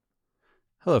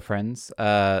Hello, friends.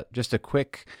 Just a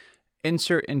quick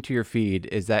insert into your feed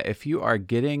is that if you are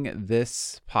getting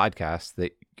this podcast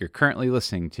that you're currently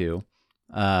listening to,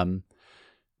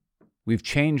 we've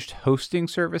changed hosting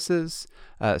services.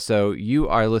 So you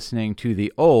are listening to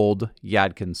the old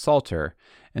Yadkin Psalter.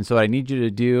 And so what I need you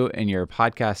to do in your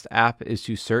podcast app is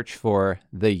to search for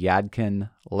the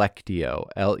Yadkin Lectio,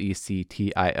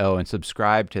 Lectio, and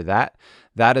subscribe to that.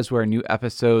 That is where new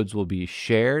episodes will be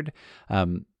shared.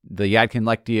 The Yadkin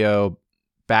Lectio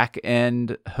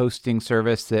back-end hosting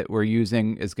service that we're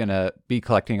using is going to be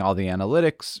collecting all the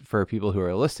analytics for people who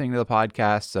are listening to the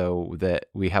podcast so that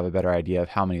we have a better idea of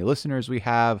how many listeners we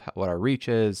have, what our reach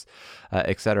is,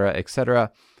 et cetera, et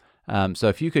cetera. So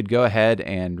if you could go ahead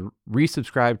and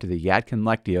resubscribe to the Yadkin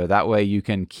Lectio, that way you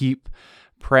can keep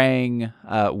praying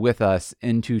with us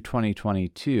into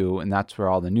 2022, and that's where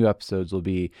all the new episodes will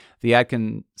be. The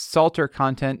Yadkin Psalter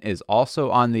content is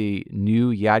also on the new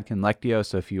Yadkin Lectio,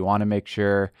 so if you want to make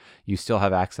sure you still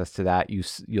have access to that,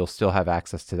 you'll still have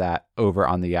access to that over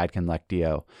on the Yadkin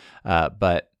Lectio.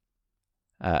 But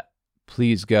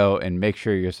please go and make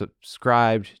sure you're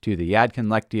subscribed to the Yadkin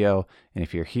Lectio, and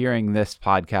if you're hearing this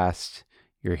podcast,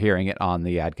 you're hearing it on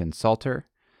the Yadkin Psalter,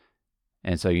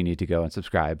 and so you need to go and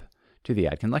subscribe to the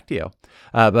Yadkin Lectio.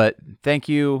 But thank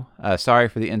you. Sorry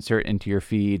for the insert into your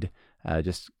feed.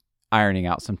 Just ironing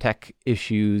out some tech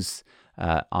issues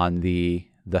on the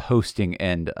hosting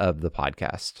end of the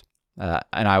podcast.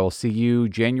 And I will see you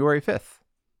January 5th.